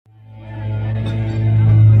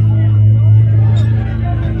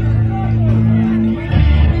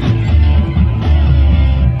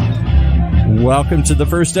welcome to the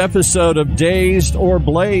first episode of Dazed or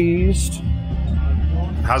Blazed.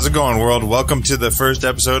 How's it going, world? Welcome to the first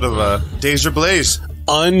episode of Dazed or Blazed.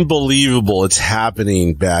 Unbelievable. It's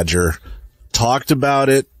happening, Badger. Talked about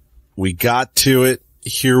it. We got to it.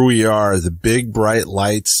 Here we are. The big bright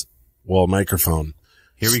lights. Well, microphone.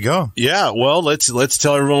 Here we go. Yeah. Well, let's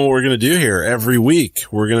tell everyone what we're going to do here. Every week,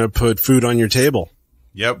 we're going to put food on your table.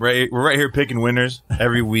 Yep. We're right here picking winners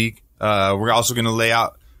every week. We're also going to lay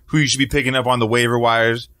out who you should be picking up on the waiver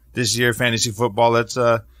wires this year, fantasy football. Let's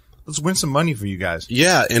win some money for you guys.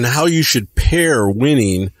 Yeah. And how you should pair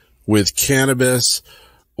winning with cannabis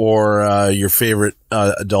or your favorite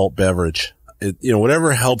adult beverage.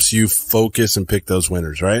 Whatever helps you focus and pick those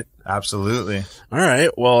winners, right? Absolutely. All right.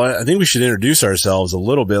 Well, I think we should introduce ourselves a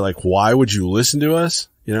little bit. Like, why would you listen to us?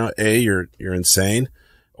 You're insane,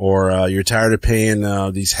 or you're tired of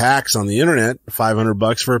paying these hacks on the internet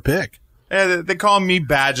 $500 for a pick. Yeah, they call me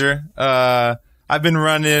Badger. I've been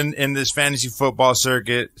running in this fantasy football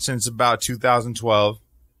circuit since about 2012.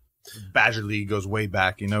 Badger League goes way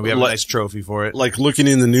back. We have a nice trophy for it. Like looking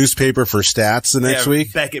in the newspaper for stats the next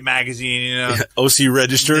week. Beckett Magazine, OC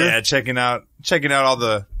Register. Yeah, checking out all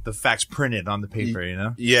the facts printed on the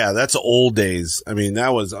paper, Yeah, that's old days. I mean,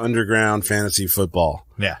 that was underground fantasy football.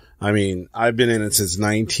 Yeah. I mean, I've been in it since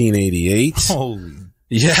 1988. Holy.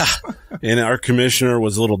 Yeah. And our commissioner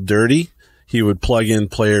was a little dirty. He would plug in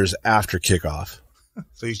players after kickoff.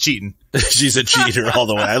 So he's cheating. She's a cheater all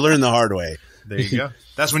the way. I learned the hard way. There you go.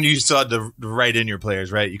 That's when you still had to write in your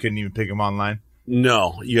players, right? You couldn't even pick them online.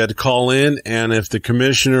 No, you had to call in, and if the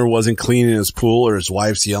commissioner wasn't cleaning his pool or his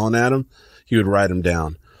wife's yelling at him, he would write him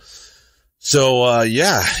down. So,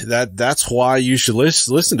 that's why you should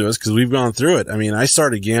listen to us, because we've gone through it. I mean, I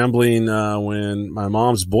started gambling when my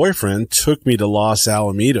mom's boyfriend took me to Los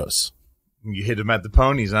Alamitos. You hit him at the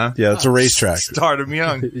ponies, huh? Yeah, it's a racetrack. Start him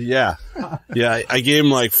young. Yeah. I gave him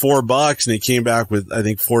like $4 and he came back with, I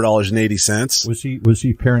think, $4.80. Was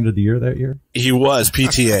he parent of the year that year? He was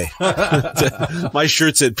PTA. My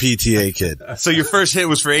shirt said PTA kid. So your first hit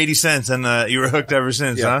was for 80 cents and you were hooked ever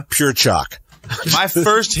since, huh? Pure chalk. My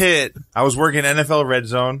first hit, I was working NFL Red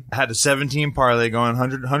Zone. I had a 17 parlay going,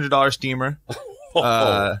 $100 steamer.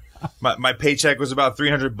 My paycheck was about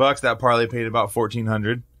 $300. That parlay paid about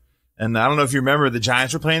 $1,400. And I don't know if you remember, the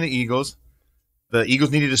Giants were playing the Eagles. The Eagles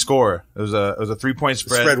needed to score. It was a 3-point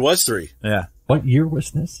spread. The spread was 3. Yeah. What year was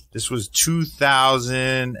this? This was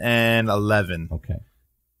 2011. Okay.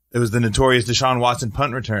 It was the notorious Deshaun Watson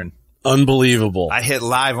punt return. Unbelievable. I hit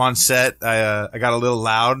live on set. I got a little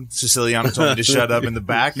loud. Siciliano told me to shut up in the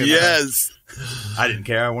back. And yes. I didn't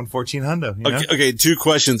care. I won $1,400. Okay. 2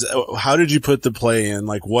 questions. How did you put the play in?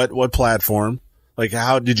 Like what platform? Like,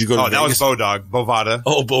 how did you go to Vegas? That was Bovada.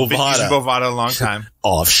 Oh, Bovada. Been using Bovada a long time.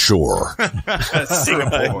 Offshore.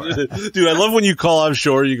 Singapore. Dude, I love when you call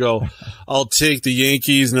offshore, you go, I'll take the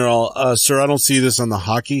Yankees, and they're all, sir, I don't see this on the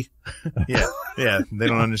hockey. Yeah, they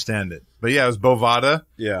don't understand it. But yeah, it was Bovada.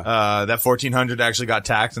 Yeah. That $1,400 actually got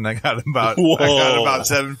taxed, and I got about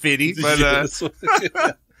 $750.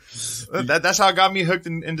 But that's how it got me hooked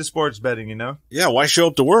into sports betting, Yeah, why show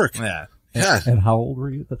up to work? Yeah. And how old were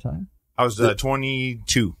you at the time? I was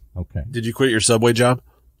 22. Okay. Did you quit your Subway job?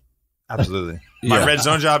 Absolutely. My Red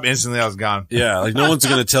Zone job, instantly I was gone. Yeah, like no one's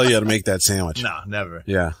going to tell you how to make that sandwich. No, never.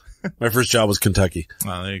 Yeah. My first job was Kentucky.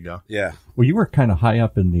 Oh, there you go. Yeah. Well, you were kind of high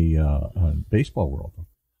up in the baseball world.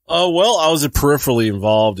 Well, I was peripherally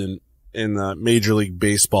involved in the Major League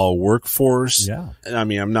Baseball workforce. Yeah. I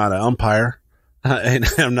mean, I'm not an umpire. And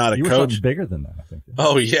I'm not a you coach. You were something bigger than that, I think.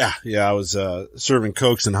 Oh, yeah. Yeah, I was serving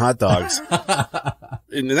Cokes and hot dogs.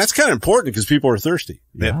 And that's kind of important because people are thirsty.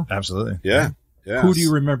 Yeah, absolutely. Yeah. Who do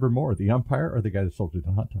you remember more, the umpire or the guy that sold you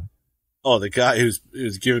the hot dog? Oh, the guy who's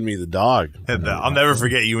giving me the dog. I'll never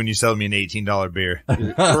forget you when you sold me an $18 beer.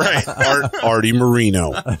 Right. Artie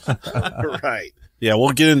Marino. Right. Yeah,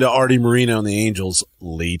 we'll get into Artie Marino and the Angels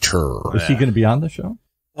later. Is he going to be on the show?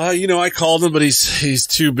 I called him, but he's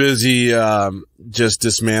too busy just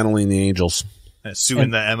dismantling the Angels. Suing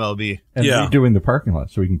the MLB. And redoing the parking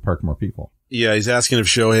lot so we can park more people. Yeah, he's asking if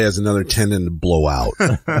Shohei has another tendon to blow out.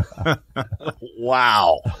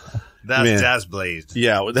 Wow. That's blazed.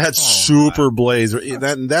 Yeah, that's super blazed.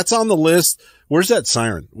 That's on the list. Where's that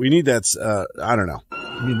siren? We need that. I don't know.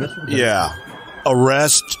 I mean, this one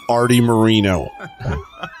arrest Artie Marino.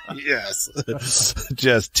 Yes.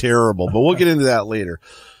 Just terrible. But we'll get into that later.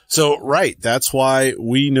 So, right. That's why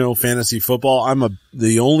we know fantasy football. I'm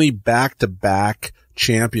the only back-to-back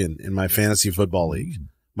champion in my fantasy football league.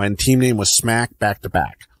 My team name was Smack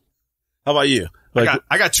back-to-back. How about you?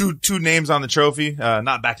 I got two names on the trophy.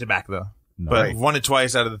 Not back-to-back though. No. But I've won it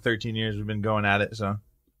twice out of the 13 years we've been going at it. So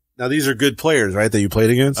Now, these are good players, right, that you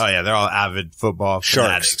played against? Oh, yeah, they're all avid football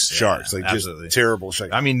fanatics. Sharks, like absolutely. Just terrible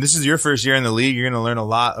sharks. I mean, this is your first year in the league. You're going to learn a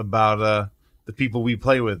lot about the people we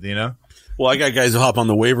play with, you know? Well, I got guys who hop on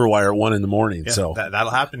the waiver wire at 1 a.m, Yeah, so.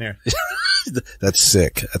 that'll happen here. That's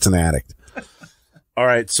sick. That's an addict. All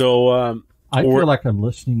right, so I feel like I'm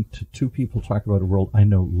listening to two people talk about a world I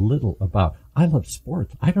know little about. I love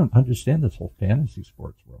sports. I don't understand this whole fantasy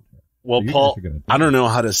sports world here. Well, So Paul, I don't know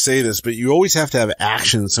how to say this, but you always have to have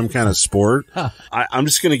action in some kind of sport. I'm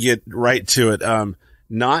just going to get right to it.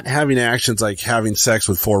 Not having actions like having sex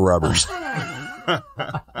with 4 rubbers.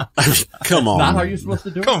 Come on. Not how you're supposed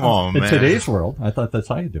to do it. Come on, man. In today's world, I thought that's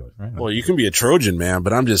how you do it, right? Well, you can be a Trojan, man,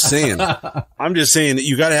 but I'm just saying that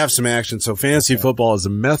you got to have some action. So fantasy football is a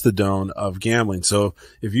methadone of gambling. So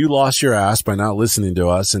if you lost your ass by not listening to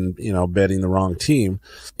us and, betting the wrong team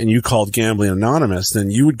and you called gambling anonymous, then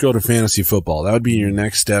you would go to fantasy football. That would be your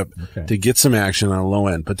next step to get some action on a low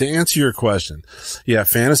end. But to answer your question, yeah,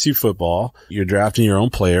 fantasy football, you're drafting your own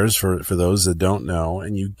players for those that don't know,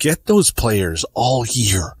 and you get those players all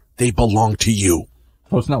year. They belong to you.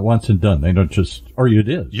 So it's not once and done. They don't just, or it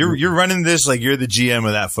is. You're running this like you're the GM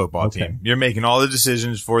of that football team. You're making all the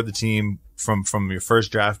decisions for the team from your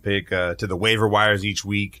first draft pick to the waiver wires each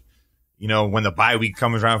week. When the bye week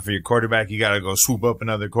comes around for your quarterback, you got to go swoop up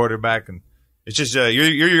another quarterback, and it's just you're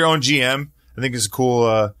your own GM. I think it's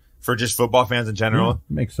cool for just football fans in general.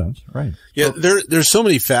 Yeah, makes sense, right? Yeah, there's so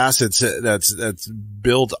many facets that's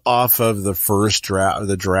built off of the first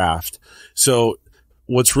draft. So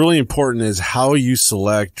what's really important is how you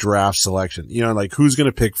select draft selection. Like who's going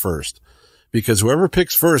to pick first, because whoever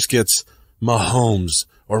picks first gets Mahomes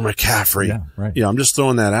or McCaffrey. Yeah, right. I'm just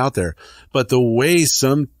throwing that out there. But the way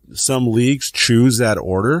some leagues choose that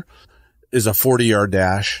order is a 40-yard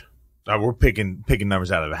dash. We're picking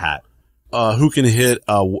numbers out of a hat. Who can hit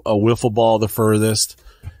a wiffle ball the furthest?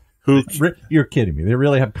 You're kidding me. They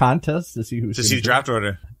really have contests to see who's to see the draft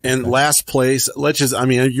order. And last place, you're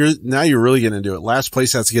really getting into it. Last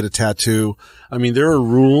place has to get a tattoo. There are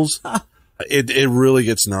rules. It really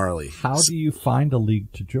gets gnarly. How do you find a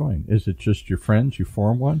league to join? Is it just your friends? You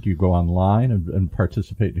form one? Do you go online and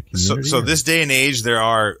participate in a community? So this day and age, there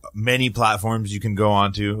are many platforms you can go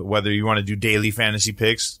onto, whether you want to do daily fantasy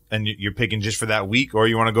picks and you're picking just for that week, or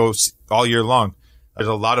you want to go all year long. There's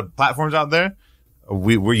a lot of platforms out there.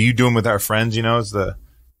 We're you doing with our friends, it's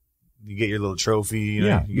you get your little trophy,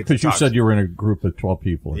 because you said you were in a group of 12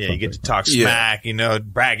 people. Yeah, you get to talk smack,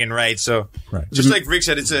 bragging rights. So just like Rick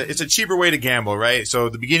said, it's a cheaper way to gamble, right? So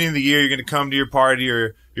at the beginning of the year, you're going to come to your party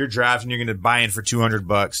or your draft and you're going to buy in for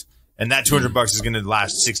 $200, and that $200 is going to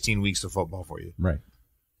last 16 weeks of football for you. Right.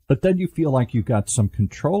 But then you feel like you've got some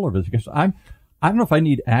control over it, because I don't know if I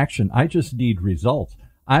need action. I just need results.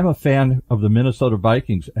 I'm a fan of the Minnesota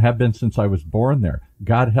Vikings, have been since I was born there.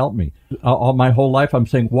 God help me. All my whole life I'm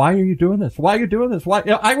saying, why are you doing this? Why are you doing this? Why?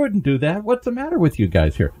 I wouldn't do that. What's the matter with you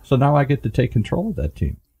guys here? So now I get to take control of that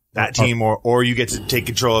team. Or you get to take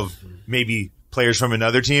control of maybe players from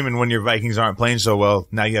another team, and when your Vikings aren't playing so well,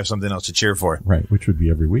 now you have something else to cheer for. Right, which would be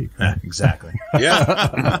every week. Right? Exactly.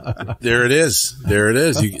 Yeah. There it is.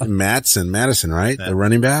 Madison, right? The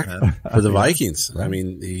running back for the Vikings. Right.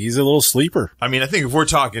 He's a little sleeper. I think if we're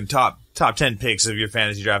talking top 10 picks of your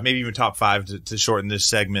fantasy draft, maybe even top 5 to shorten this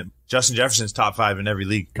segment, Justin Jefferson's top 5 in every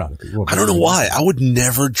league. Got it. I don't know why. I would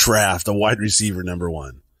never draft a wide receiver number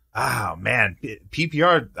 1. Oh, man.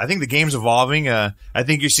 PPR, I think the game's evolving. I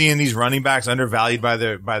think you're seeing these running backs undervalued by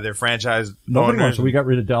their franchise Nobody owners. wants. So we got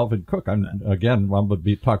rid of Dalvin Cook. I'm going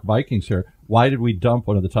to talk Vikings here. Why did we dump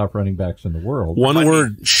one of the top running backs in the world? One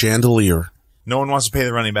word, chandelier. No one wants to pay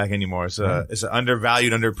the running back anymore. It's an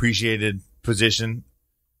undervalued, underappreciated position.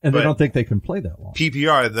 And they don't think they can play that long.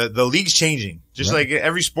 PPR, the league's changing. Just like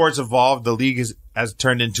every sport's evolved, the league has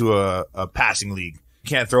turned into a passing league. You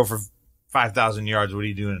can't throw for 5,000 yards. What are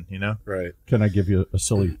you doing? Right. Can I give you a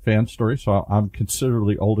silly fan story? So I'm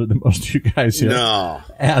considerably older than most of you guys here. No.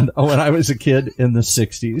 And when I was a kid in the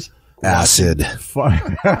 60s. Acid. Well,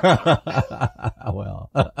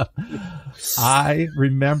 I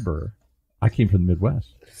remember I came from the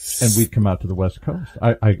Midwest and we'd come out to the West Coast.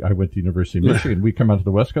 I went to the University of Michigan. We'd come out to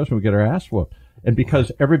the West Coast and we'd get our ass whooped. And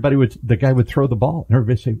because the guy would throw the ball and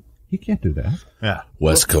everybody say, he can't do that. Yeah.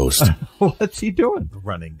 West Coast. What's he doing?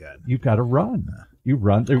 Running gun. You've got to run. You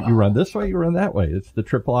run this way, you run that way. It's the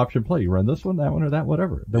triple option play. You run this one, that one, or that,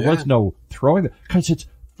 whatever. There was no throwing because it's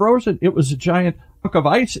frozen. It was a giant block of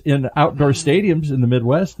ice in outdoor stadiums in the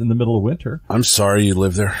Midwest in the middle of winter. I'm sorry you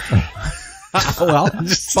live there. Well,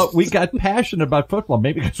 but we got passionate about football,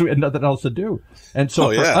 maybe because we had nothing else to do. And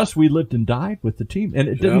so for us, we lived and died with the team. And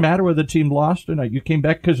it didn't matter whether the team lost or not. You came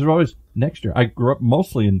back because it was always next year. I grew up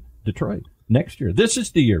mostly in Detroit next year. This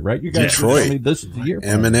is the year, right? You guys Detroit. told me this is the year.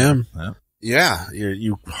 Eminem. Yeah,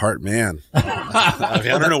 you heart man. I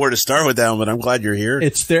don't know where to start with that one, but I'm glad you're here.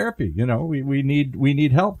 It's therapy. You know, we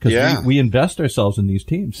need help because we invest ourselves in these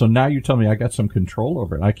teams. So now you tell me I got some control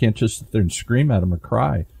over it. I can't just sit there and scream at them or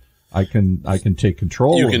cry. I can take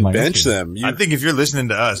control. You of can my bench team. them. I think if you're listening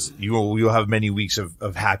to us, you'll have many weeks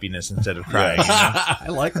of happiness instead of crying. You know? I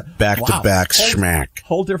like that. Back to back smack.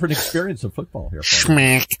 Whole different experience of football here.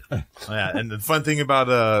 Smack. Yeah, and the fun thing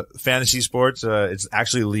about fantasy sports, it's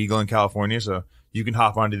actually legal in California, so you can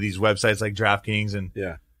hop onto these websites like DraftKings and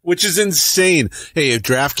Which is insane. Hey, if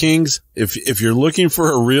DraftKings, if you're looking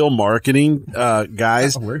for a real marketing,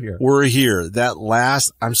 guys, we're here. We're here.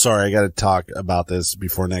 I'm sorry, I got to talk about this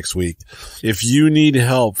before next week. If you need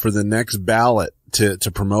help for the next ballot to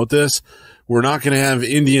promote this, we're not going to have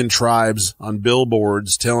Indian tribes on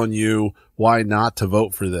billboards telling you why not to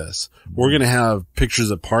vote for this. We're going to have pictures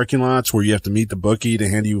of parking lots where you have to meet the bookie to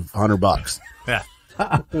hand you $100. yeah.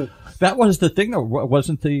 That was the thing, though.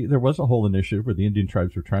 There was a whole initiative where the Indian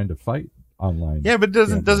tribes were trying to fight online. Yeah, but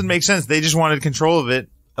it doesn't make sense. They just wanted control of it,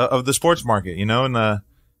 of the sports market, you know, and, I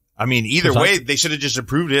mean, either way, they should have just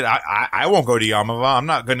approved it. I won't go to Yamava. I'm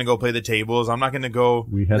not going to go play the tables. I'm not going to go.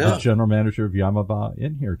 We had the general manager of Yamava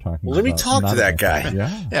in here talking Let me talk to that guy.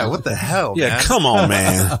 Yeah, what the hell, Yeah, man? come on,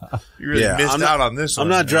 man. You really missed out on this one.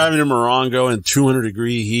 I'm not driving to Morongo in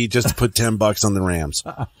 200-degree heat just to put $10 on the Rams.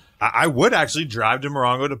 I would actually drive to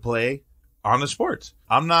Morongo to play on the sports.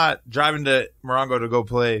 I'm not driving to Morongo to go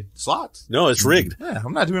play slots. No, it's rigged. Yeah,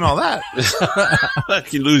 I'm not doing all that.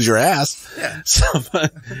 You lose your ass. Yeah.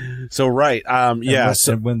 So right. Yeah.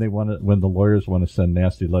 And when the lawyers want to send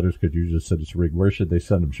nasty letters, because you just said it's rigged, where should they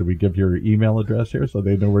send them? Should we give your email address here so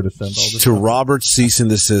they know where to send all this? To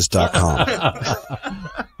robertceaseandassist.com.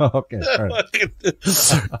 Okay. All right.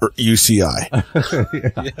 Or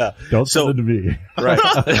UCI. Yeah. Don't send it to me. Right.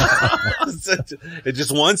 It's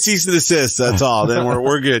just one cease and desist. That's all. Then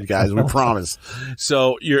we're good, guys. We promise.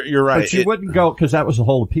 So you're right. But you wouldn't go, because that was the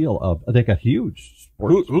whole appeal of, they got huge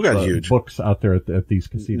sports. Who got huge? Books out there at these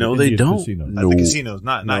casinos. No, they don't. Casinos. No. At the casinos,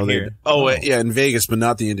 not here. Yeah, in Vegas, but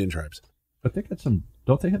not the Indian tribes. But they got some,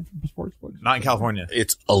 don't they have sports books? Not in California.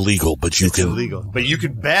 It's illegal, but it's illegal. But you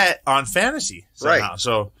could bet on fantasy somehow. Right.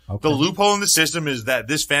 So the loophole in the system is that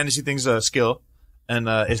this fantasy thing's a skill. And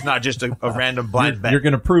it's not just a random blind bet. You're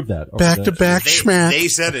going to prove that. Back to back schmack. They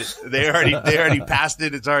said it. They already passed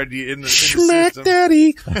it. It's already in the Schmack system.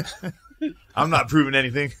 daddy. I'm not proving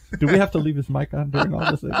anything. Do we have to leave his mic on during all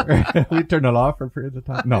this? We turn it off for periods of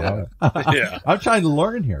time? No. Yeah. I'm trying to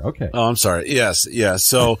learn here. Okay. Oh, I'm sorry. Yes.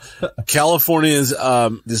 So California's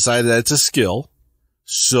decided that it's a skill,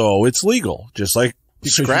 so it's legal, just like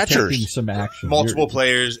Because you're scratchers. taking some action. Multiple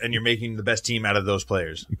players, and you're making the best team out of those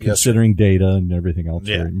players. You're considering data and everything else.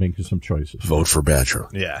 Yeah. You're making some choices. Vote for Badger.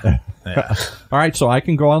 Yeah. All right, so I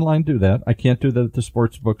can go online and do that. I can't do that at the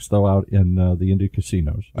sports books, though, out in the Indian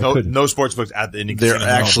casinos. No sports books at the Indian There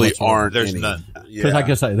casino. actually aren't There's any. none. Because I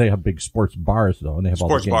guess they have big sports bars, though, and they have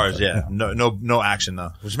Sports all the games. bars, yeah. No action though,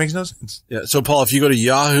 which makes no sense. Yeah. So Paul, if you go to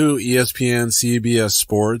Yahoo, ESPN, CBS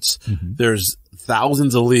Sports, there's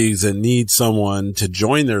thousands of leagues that need someone to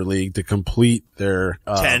join their league to complete their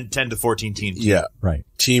 10 to 14 teams. Yeah. Right.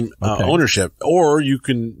 Team Okay. ownership. Or you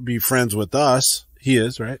can be friends with us. He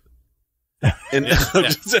is, right? And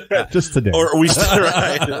Just today. Or we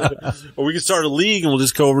right. Or we can start a league and we'll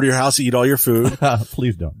just go over to your house and eat all your food.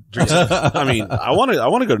 Please don't. I mean, I want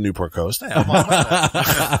to go to Newport Coast.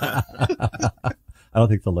 I don't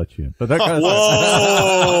think they'll let you in. But that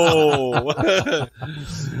Whoa!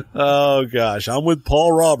 Oh gosh, I'm with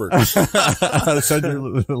Paul Roberts. Send your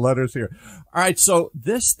letters here. All right, so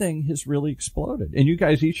this thing has really exploded, and you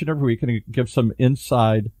guys each and every week can give some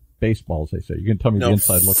inside baseball, as they say. You can tell me the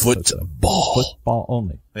inside look. Football. Football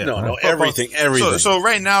only. Yeah. No, everything. So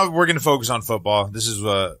right now we're going to focus on football. This is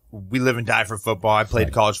we live and die for football. I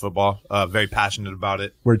played college football. Very passionate about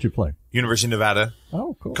it. Where'd you play? University of Nevada.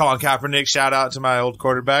 Oh, cool. Colin Kaepernick. Shout out to my old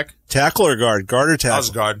quarterback. Tackle or guard? Guard or tackle? I was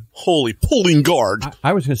guard. Holy pulling guard.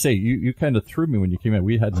 I was going to say you kind of threw me when you came in.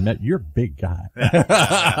 We hadn't met. You're a big guy.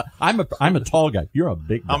 I'm a tall guy. You're a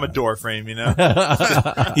big guy. I'm a door frame, you know.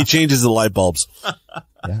 He changes the light bulbs.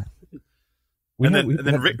 Yeah. And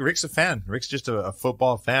then Rick's a fan. Rick's just a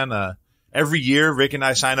football fan. Every year, Rick and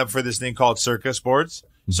I sign up for this thing called Circa Sports,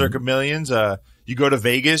 Circa Millions. You go to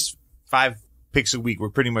Vegas, 5 picks a week. We're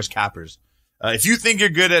pretty much cappers. If you think you're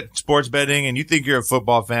good at sports betting and you think you're a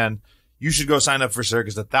football fan, you should go sign up for Circa.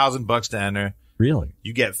 It's $1,000 to enter. Really?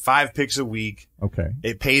 You get 5 picks a week. Okay.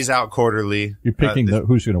 It pays out quarterly. You're picking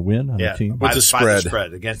who's going to win on the team? What's the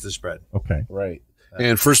spread? Against the spread. Okay. Right.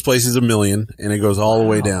 And first place is $1 million, and it goes all the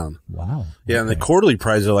way down. Wow. Yeah, and the quarterly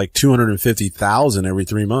prizes are like $250,000 every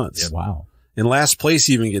 3 months. Yep. Wow. And last place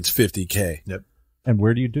even gets $50K. Yep. And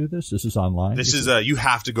where do you do this? This is online? This is, you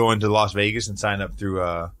have to go into Las Vegas and sign up through,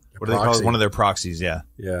 what do they call it? One of their proxies, yeah.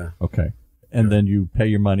 Yeah. Okay. And then you pay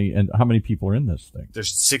your money. And how many people are in this thing?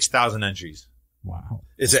 There's 6,000 entries. Wow.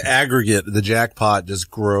 It's an aggregate. The jackpot just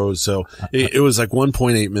grows. So it was like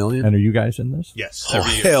 1.8 million. And are you guys in this? Yes. Oh,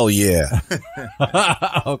 hell yeah.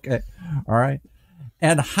 Okay. All right.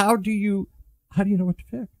 And how do you know what to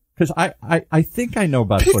pick? Because I think I know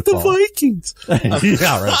about Pick football. the Vikings.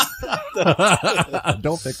 Yeah, right.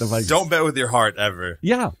 Don't pick the Vikings. Don't bet with your heart ever.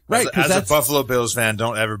 Yeah, right. As a Buffalo Bills fan,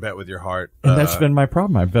 don't ever bet with your heart. And that's been my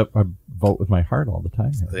problem. I vote with my heart all the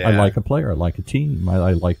time here. Yeah. I like a player. I like a team.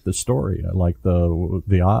 I like the story. I like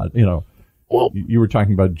the odd, Well, you were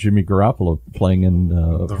talking about Jimmy Garoppolo playing in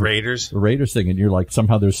the Raiders. The Raiders thing, and you're like,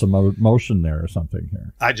 somehow there's some emotion there or something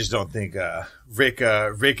here. I just don't think Rick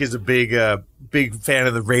is a big fan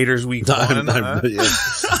of the Raiders week one.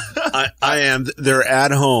 I am. They're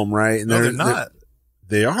at home, right? And No, they're not.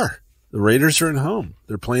 They are. The Raiders are at home.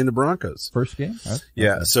 They're playing the Broncos. First game? Right?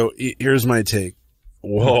 Yeah. Okay. So here's my take.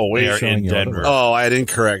 Whoa, They are wait. in Denver. Oh, I didn't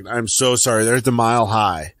correct. I'm so sorry. They're at the Mile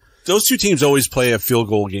High. Those two teams always play a field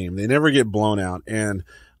goal game. They never get blown out. And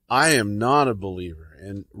I am not a believer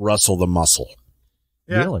in Russell the Muscle.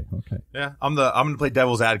 Yeah. Really? Okay. Yeah, I'm going to play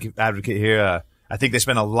devil's advocate here. I think they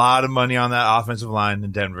spent a lot of money on that offensive line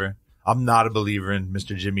in Denver. I'm not a believer in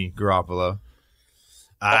Mr. Jimmy Garoppolo.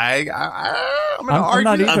 I'm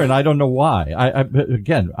not either, and I don't know why.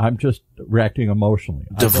 Again, I'm just reacting emotionally.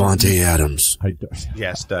 Devontae Adams.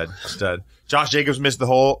 Yeah, stud. Josh Jacobs missed the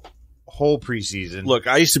whole preseason. Look,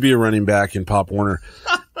 I used to be a running back in Pop Warner,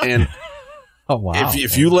 and oh wow!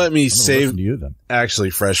 If you let me save, you then.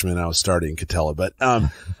 Actually, freshman I was starting Catella, but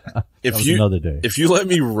if you let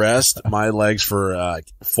me rest my legs for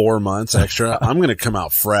 4 months extra, I'm going to come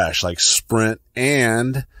out fresh, like sprint.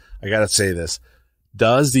 And I got to say this: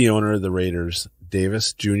 does the owner of the Raiders,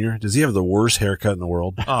 Davis Jr., does he have the worst haircut in the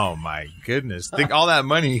world? Oh my goodness! Think all that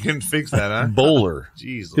money, you couldn't fix that, huh? Bowler.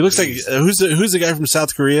 Jeez, he looks like who's the guy from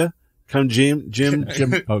South Korea? Jim.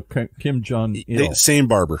 Kim Jong-il. Same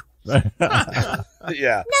barber. Yeah.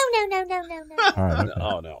 No. All right, okay.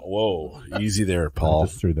 Oh no! Whoa, easy there, Paul. I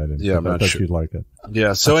just threw that in. Yeah, I'm I not thought sure. you'd like it.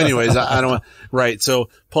 Yeah. So, anyways, I don't want. Right. So,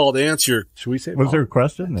 Paul, to answer your, should we say? Was Paul? there a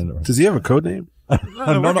question? Does he have a code name?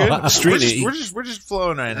 No. Street name. We're just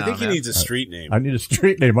flowing right now. I think he man. needs a street name. I need a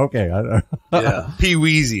street name. Okay. Yeah. Pee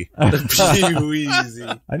Weezy.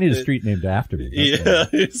 Pee-weezy. I need a street named after me. Yeah.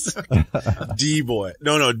 D-boy.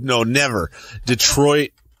 No, never. Detroit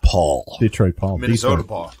Paul. Detroit Paul. Minnesota Detroit.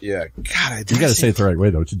 Paul. Yeah. God, You got to say it the right way,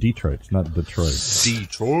 though. It's Detroit. It's not Detroit.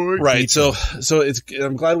 Detroit. Right. So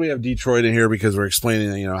I'm glad we have Detroit in here because we're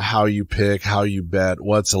explaining, how you pick, how you bet,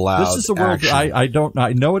 what's allowed. This is the world I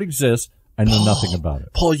know it exists. I know nothing about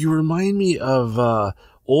it. Paul, you remind me of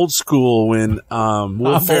old school when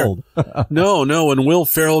Will Ferrell. No, when Will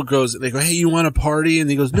Ferrell goes, they go, "Hey, you want a party?" And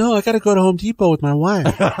he goes, "No, I got to go to Home Depot with my wife."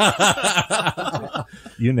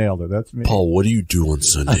 You nailed it. That's me. Paul, what do you do on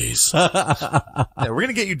Sundays? Yeah, we're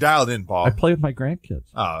gonna get you dialed in, Paul. I play with my grandkids.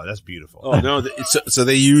 Oh, that's beautiful. Oh no, so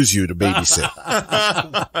they use you to babysit.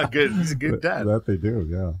 Good. He's a good dad. That they do.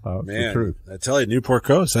 Yeah, that's the Man, truth. I tell you, Newport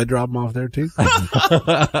Coast, I drop them off there too.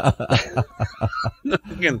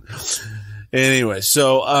 Anyway,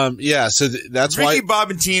 so that's Ricky why.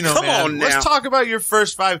 Bobantino, Come man. on now. Let's talk about your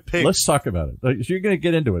first 5 picks. Let's talk about it. So you're going to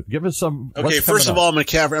get into it. Give us some. Okay, first of all,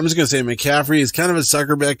 McCaffrey. I'm just going to say McCaffrey is kind of a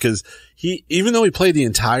sucker bet because even though he played the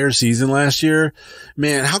entire season last year,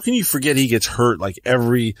 man, how can you forget he gets hurt like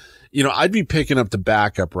every, I'd be picking up the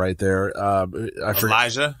backup right there. I forget.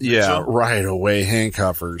 Elijah? Yeah, Mitchell? right away,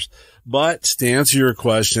 handcuffers. But to answer your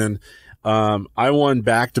question, I won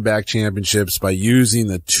back-to-back championships by using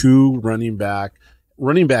the 2 running back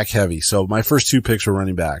heavy. So my first 2 picks were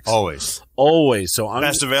running backs. Always. So I'm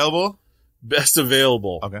Best available? best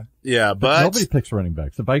available. Okay. Yeah, but nobody picks running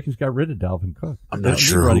backs. The Vikings got rid of Dalvin Cook. I'm not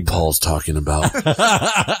sure who Paul's talking about.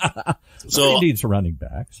 So he needs running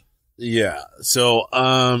backs. Yeah. So,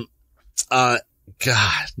 God.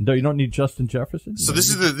 No, you don't need Justin Jefferson. So this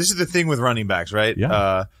is the thing with running backs, right?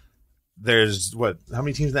 Yeah. There's how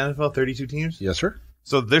many teams in the NFL? 32 teams? Yes, sir.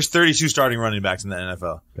 So there's 32 starting running backs in the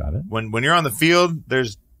NFL. Got it. When you're on the field,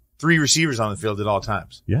 there's 3 receivers on the field at all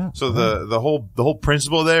times. Yeah. So the whole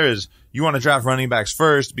principle there is you want to draft running backs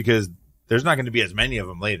first because there's not going to be as many of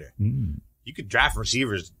them later. Mm. You could draft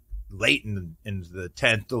receivers late in the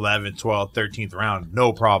 10th, 11th, 12th, 13th round,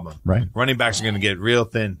 no problem. Right. Running backs are going to get real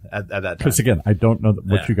thin at that time. Because again, I don't know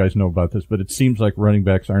what you guys know about this, but it seems like running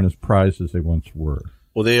backs aren't as prized as they once were.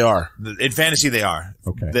 Well, they are. In fantasy, they are.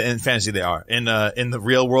 Okay. In fantasy, they are. In the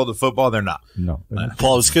real world of football, they're not. No.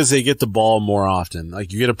 Paul, it's because they get the ball more often.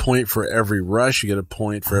 Like, you get a point for every rush. You get a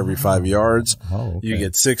point for every 5 yards. Oh, okay. You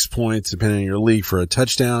get 6 points, depending on your league, for a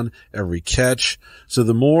touchdown, every catch. So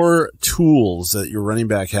the more tools that your running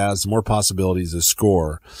back has, the more possibilities to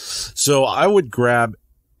score. So I would grab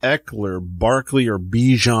Eckler, Barkley, or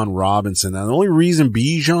Bijan Robinson. Now, the only reason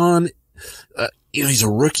Bijan, he's a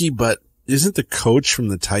rookie, but isn't the coach from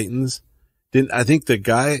the Titans? I think the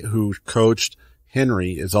guy who coached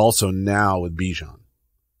Henry is also now with Bijan.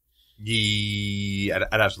 Yeah,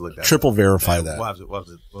 I'd have to look that Triple verify that. We'll have to look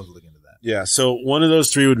into that. Yeah, so one of those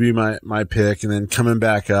three would be my pick, and then coming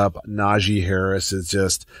back up, Najee Harris is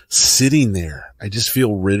just sitting there. I just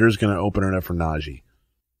feel Ritter's going to open it up for Najee.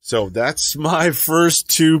 So that's my first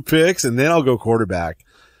 2 picks, and then I'll go quarterback,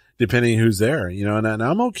 depending who's there, and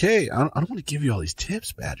I'm okay. I don't want to give you all these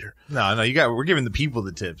tips, Badger. No, we're giving the people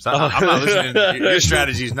the tips. I'm not listening. Your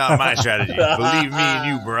strategy is not my strategy. Believe me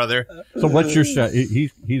and you, brother. So what's your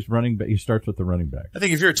strategy? He's running back. He starts with the running back. I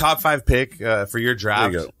think if you're a top 5 pick for your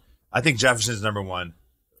draft, There you go. I think Jefferson's number 1.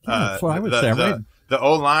 That's what I would say. The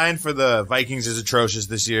O-line for the Vikings is atrocious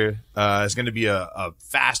this year. It's going to be a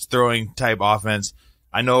fast-throwing type offense.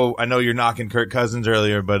 I know you're knocking Kirk Cousins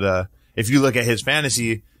earlier, but if you look at his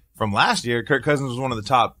fantasy from last year, Kirk Cousins was one of the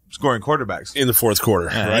top scoring quarterbacks In the fourth quarter,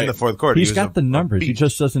 right? In the fourth quarter, He's got the numbers. He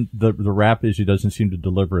just doesn't. The rap is he doesn't seem to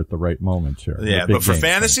deliver at the right moments here. Yeah, but for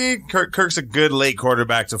fantasy, Kirk's a good late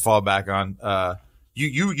quarterback to fall back on.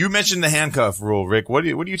 You mentioned the handcuff rule, Rick. What are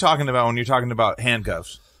you talking about when you're talking about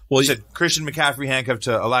handcuffs? Well, you said Christian McCaffrey handcuffed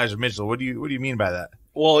to Elijah Mitchell. What do you mean by that?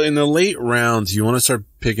 Well, in the late rounds, you want to start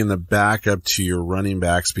picking the backup to your running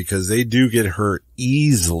backs because they do get hurt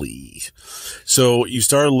easily. So you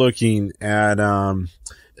start looking at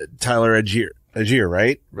Tyler Algier,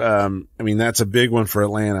 right? That's a big one for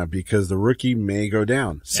Atlanta because the rookie may go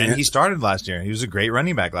down. And he started last year. He was a great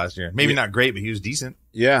running back last year. Maybe not great, but he was decent.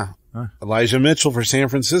 Yeah. Elijah Mitchell for San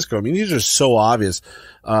Francisco. These are so obvious.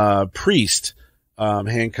 Priest,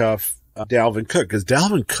 handcuff Dalvin Cook, because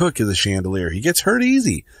Dalvin Cook is a chandelier. He gets hurt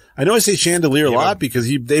easy. I know I say chandelier a lot because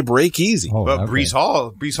they break easy. But okay. Breece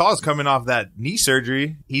Hall is coming off that knee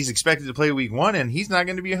surgery. He's expected to play week 1, and he's not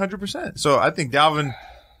going to be 100%. So I think Dalvin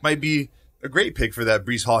might be a great pick for that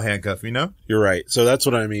Breece Hall handcuff, You're right. So that's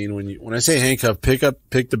what I mean. When I say handcuff, pick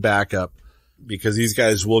the backup because these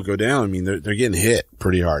guys will go down. They're getting hit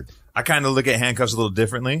pretty hard. I kind of look at handcuffs a little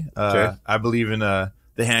differently. Okay. I believe in the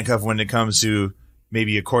handcuff when it comes to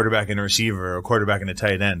maybe a quarterback and a receiver or a quarterback and a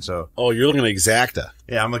tight end. So, you're looking at exacta.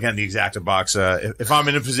 Yeah, I'm looking at the exacta box. If I'm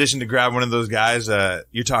in a position to grab one of those guys,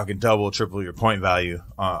 you're talking double, triple your point value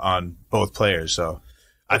on both players. So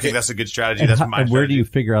I think that's a good strategy. That's my strategy. Where do you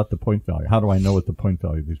figure out the point value? How do I know what the point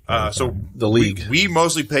value of these players are? The league. We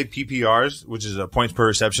mostly play PPRs, which is a points per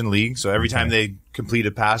reception league. So every time they complete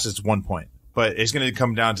a pass, it's 1 point. But it's going to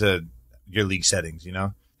come down to your league settings,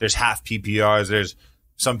 There's half PPRs. There's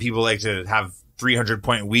some people like to have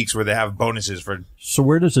 300-point weeks where they have bonuses for. So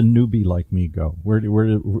where does a newbie like me go?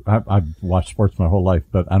 I've watched sports my whole life,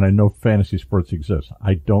 and I know fantasy sports exist.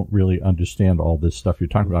 I don't really understand all this stuff you're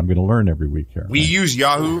talking about. I'm going to learn every week here. We use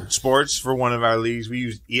Yahoo Sports for one of our leagues. We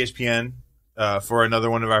use ESPN for another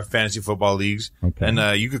one of our fantasy football leagues. Okay.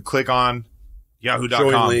 And you could click on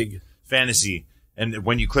yahoo.com league fantasy, and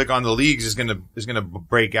when you click on the leagues, it's gonna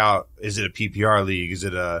break out. Is it a PPR league? Is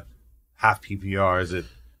it a half PPR? Is it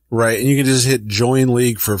right? And you can just hit join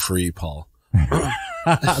league for free, Paul.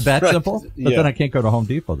 That simple? But then I can't go to Home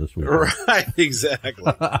Depot this week. Right,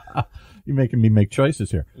 exactly. You're making me make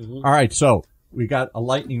choices here. Mm-hmm. All right, so we got a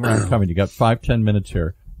lightning round coming. You got 5-10 minutes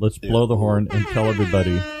here. Let's blow the horn and tell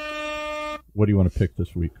everybody, what do you want to pick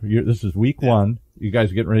this week? This is week 1. You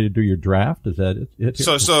guys getting ready to do your draft? Is that it?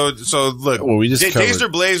 So look, we just Dazed or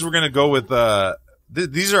Blazed, we're going to go with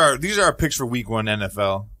these are our picks for week 1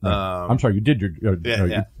 NFL. I'm sorry, you did you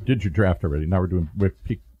did your draft already. Now we're doing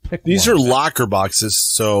pick These are locker boxes.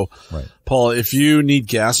 So, Paul, if you need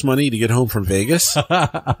gas money to get home from Vegas,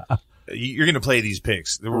 you're going to play these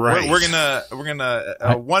picks. Right. We're gonna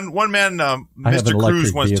one man, Mr.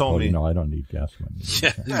 Cruz once told me. No, I don't need gas money.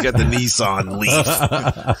 Yeah, you got the Nissan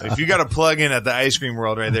Leaf. If you got a plug in at the ice cream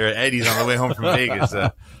world right there at Eddie's on the way home from Vegas,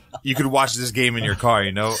 you could watch this game in your car,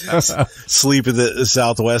 Sleep at the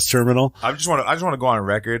Southwest terminal. I just want to go on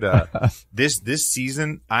record. This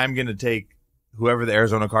season, I'm going to take whoever the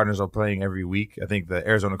Arizona Cardinals are playing every week. I think the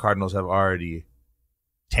Arizona Cardinals have already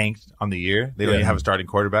tanked on the year. They don't even have a starting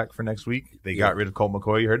quarterback for next week. They got rid of Colt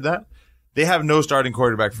McCoy. You heard that? They have no starting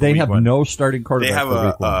quarterback for week one. They have no starting quarterback. They have for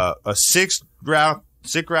week one. a sixth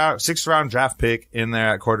round draft pick in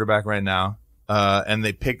there at quarterback right now. And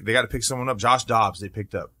they got to pick someone up. Josh Dobbs they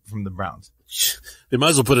picked up from the Browns. They might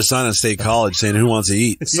as well put a sign on State College saying who wants to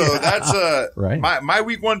eat. So that's right. My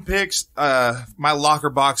week one picks, my locker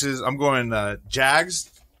boxes. I'm going Jags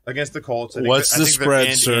against the Colts. What's the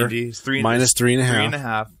spread, sir? Minus 3.5.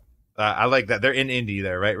 3.5. I like that. They're in Indy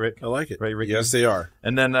there, right, Rick? I like it. Right, Rick? Yes, they are.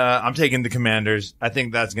 And then I'm taking the Commanders. I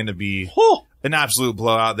think that's going to be an absolute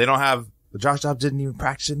blowout. They don't have Josh Dobbs didn't even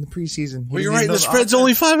practice in the preseason. Well, you're right. The spread's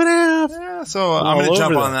only 5.5. Yeah, so I'm going to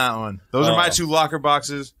jump on that one. Those are my two locker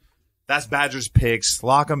boxes. That's Badgers picks.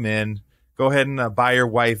 Lock them in. Go ahead and buy your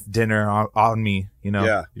wife dinner on me. You know,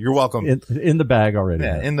 Yeah. You're welcome. In the bag already.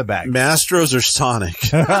 Yeah, in the bag. Mastros or Sonic?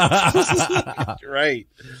 Right.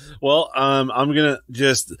 Well, I'm going to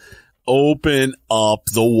just open up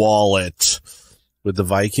the wallet with the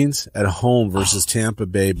Vikings at home versus Tampa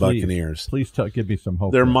Bay Buccaneers. Please give me some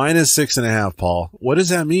hope. They're minus 6.5, Paul. What does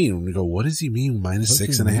that mean? We go, what does he mean minus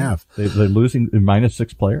 6.5? They're losing minus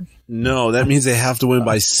 6 players? No, that means they have to win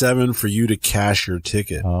by 7 for you to cash your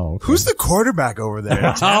ticket. Oh, okay. Who's the quarterback over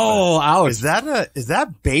there? Oh, ouch. Is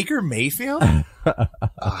that Baker Mayfield?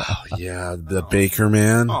 Oh, yeah, the Baker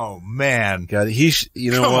man. Oh man. God,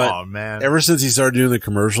 you know Come what? on, man. Ever since he started doing the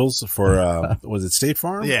commercials for, was it State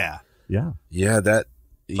Farm? Yeah. Yeah. Yeah,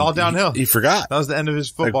 It's all downhill. He forgot. That was the end of his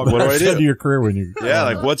football Like, what do I career. do? End of your career when you. Yeah,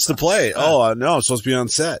 like what's the play? Oh, no, I'm supposed to be on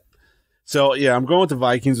set. So yeah, I'm going with the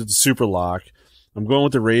Vikings with the super lock. I'm going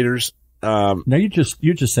with the Raiders. Now you're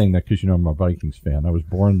just saying that because you know I'm a Vikings fan. I was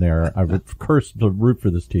born there. I would curse to root for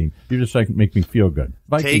this team. You're just trying to make me feel good.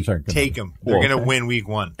 Vikings aren't going to Take them. They're going to win week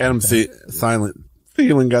one. Adam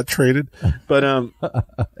Thielen got traded, but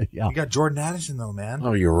Yeah. You got Jordan Addison though, man.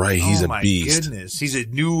 oh, you're right. He's oh a my beast. goodness. He's a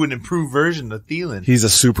new and improved version of Thielen. He's a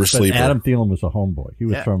super But sleeper. Adam Thielen was a homeboy. He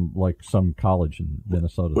was Yeah. from like some college in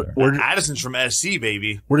Minnesota there. Where did Addison's from SC,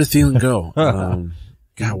 baby. Thielen go?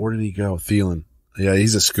 God, where did he go? Thielen. Yeah,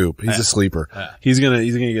 he's a scoop. He's a sleeper. He's gonna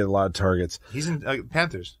get a lot of targets. He's in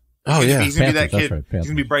Panthers. Oh yeah, He's going to be that Panthers, kid. that's right, He's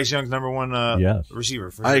going to be Bryce Young's number one Yes.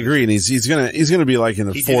 receiver. I agree, and he's gonna be like in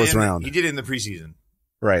the fourth round. He did it in the preseason.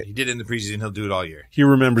 Right. He did it in the preseason. He'll do it all year. He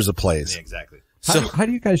remembers the plays. Yeah, exactly. How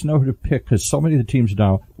do you guys know who to pick? Because so many of the teams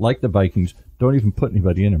now, like the Vikings, don't even put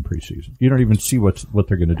anybody in preseason. You don't even see what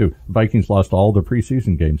they're going to do. Vikings lost all their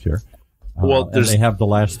preseason games here. Well, and they have the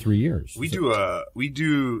last 3 years. I do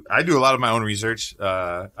a lot of my own research.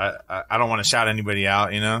 I don't want to shout anybody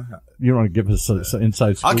out, you know. You want to give us some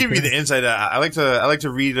inside scoop? I'll give you here? the insight. I like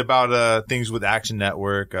to read about things with Action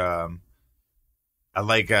Network. I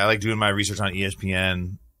like doing my research on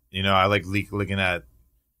ESPN. You know, I like looking at.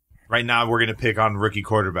 Right now, we're going to pick on rookie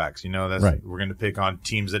quarterbacks. You know, Right. We're going to pick on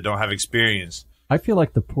teams that don't have experience. I feel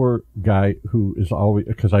like the poor guy who is always,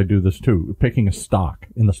 because I do this too, picking a stock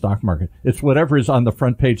in the stock market. It's whatever is on the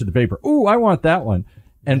front page of the paper. Ooh, I want that one.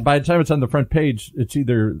 And by the time it's on the front page, it's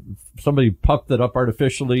either somebody puffed it up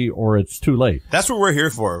artificially or it's too late. That's what we're here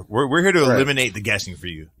for. We're here to eliminate the guessing for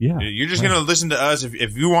you. Yeah. You're just going to listen to us.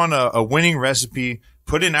 If you want a winning recipe,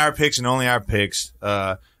 put in our picks and only our picks.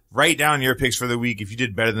 Write down your picks for the week. If you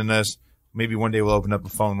did better than us, maybe one day we'll open up a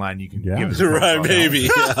phone line. You can give us a phone Right, call. maybe.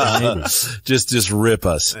 Just rip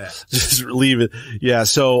us. Yeah. Just leave it. Yeah.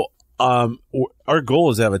 So, our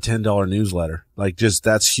goal is to have a $10 newsletter. Like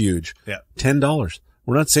that's huge. Yeah. $10.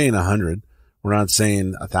 We're not saying 100. We're not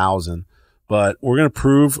saying 1,000, but we're going to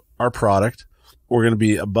prove our product. We're going to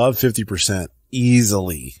be above 50%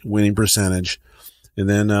 easily winning percentage. And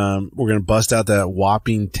then, we're going to bust out that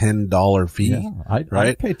whopping $10 fee. Yeah, I'd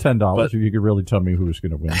pay $10 if you could really tell me who was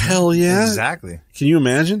going to win. Hell yeah. Exactly. Can you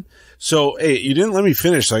imagine? So, hey, you didn't let me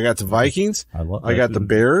finish. So I got the Vikings. I got the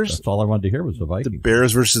Bears. That's all I wanted to hear was the The Vikings.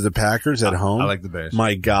 Bears versus the Packers at home. I like the Bears.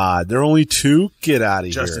 My God. They're only 2. Get out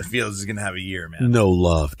of Justin here. Fields is going to have a year, man. No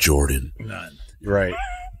love, Jordan. None. Right.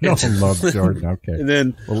 No love, Jordan. Okay. And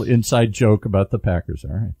then, Little inside joke about the Packers.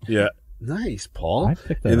 All right. yeah. Nice, Paul. I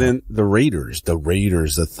picked that And up. then the Raiders,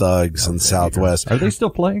 the thugs in Southwest. Are they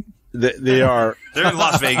still playing? They are. They're in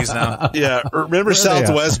Las Vegas now. Yeah. Remember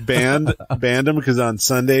Southwest banned them because on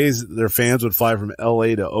Sundays their fans would fly from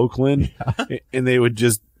LA to Oakland and they would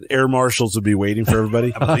just, air marshals would be waiting for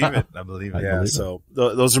everybody. I believe it. Yeah. So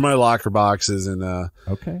those are my locker boxes and,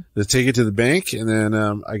 Okay. let's take it to the bank and then,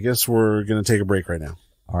 I guess we're going to take a break right now.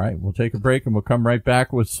 All right. We'll take a break and we'll come right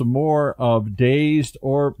back with some more of Dazed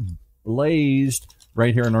or Blazed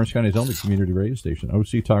right here on Orange County's only community radio station,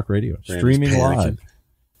 OC Talk Radio, streaming live.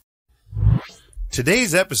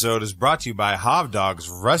 Today's episode is brought to you by Hov Dog's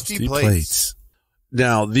Rusty Plates.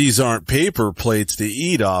 Now, these aren't paper plates to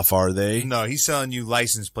eat off, are they? No, he's selling you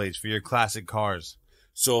license plates for your classic cars.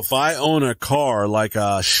 So if I own a car like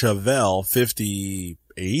a Chevelle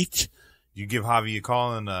 58, you give Javi a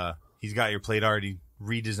call and he's got your plate already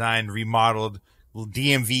redesigned, remodeled,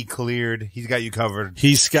 DMV cleared. He's got you covered.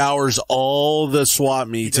 He scours all the swap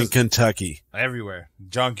meets in Kentucky. Everywhere.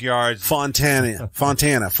 Junkyards. Fontucky.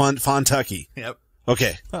 Yep.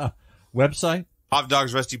 Okay. Website?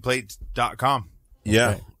 HotDogsRustyPlates.com. Yeah.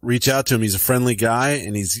 Okay. Reach out to him. He's a friendly guy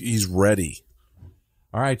and he's ready.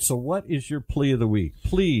 All right. So what is your plea of the week?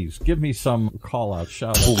 Please give me some call out,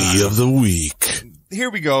 shout out. Plea of the week. Here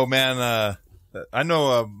we go, man. I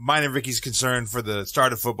know mine and Ricky's concern for the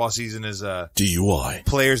start of football season is DUI.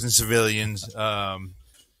 Players and civilians.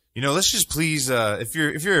 Let's just please, if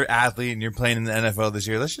you're an athlete and you're playing in the NFL this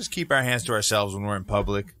year, let's just keep our hands to ourselves when we're in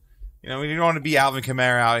public. We don't want to be Alvin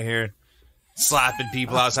Kamara out here slapping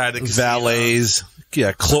people outside the casino. Valets.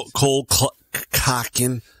 Yeah, cold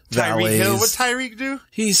cocking. Tyreek Hill. What'd Tyreek do?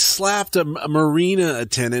 He slapped a marina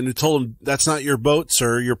attendant who told him, "That's not your boat,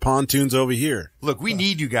 sir. Your pontoon's over here." Look, we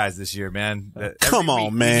need you guys this year, man. Come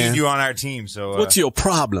on, man. We need you on our team. So what's your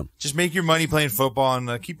problem? Just make your money playing football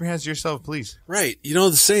and keep your hands to yourself, please. Right. You know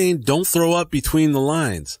the saying, don't throw up between the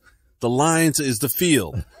lines. The lines is the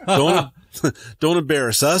field. Don't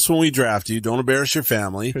embarrass us when we draft you. Don't embarrass your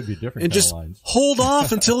family. Could be different and just lines. Hold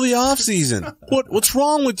off until the off season. What's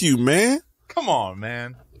wrong with you, man? Come on,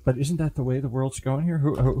 man. But isn't that the way the world's going here?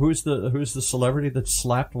 Who's the celebrity that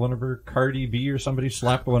slapped one of her, Cardi B or somebody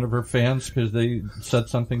slapped one of her fans because they said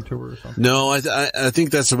something to her or something? No, I think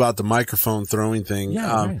that's about the microphone throwing thing.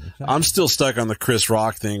 Yeah, right, exactly. I'm still stuck on the Chris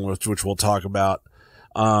Rock thing, which we'll talk about.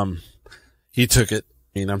 He took it.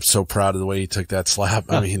 I mean, I'm so proud of the way he took that slap.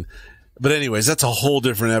 I mean, but anyways, that's a whole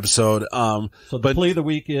different episode. So the plea of the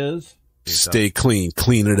week is? Stay clean.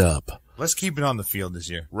 Clean it up. Let's keep it on the field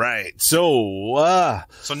this year. Right. So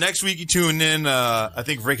next week you tune in. I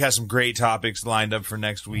think Rick has some great topics lined up for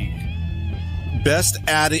next week. Best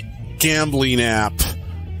gambling app.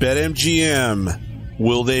 BetMGM.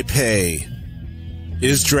 Will they pay?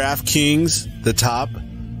 Is DraftKings the top?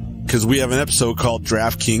 Because we have an episode called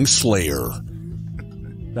DraftKings Slayer.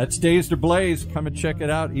 That's Dazed or Blazed. Come and check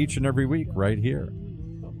it out each and every week right here.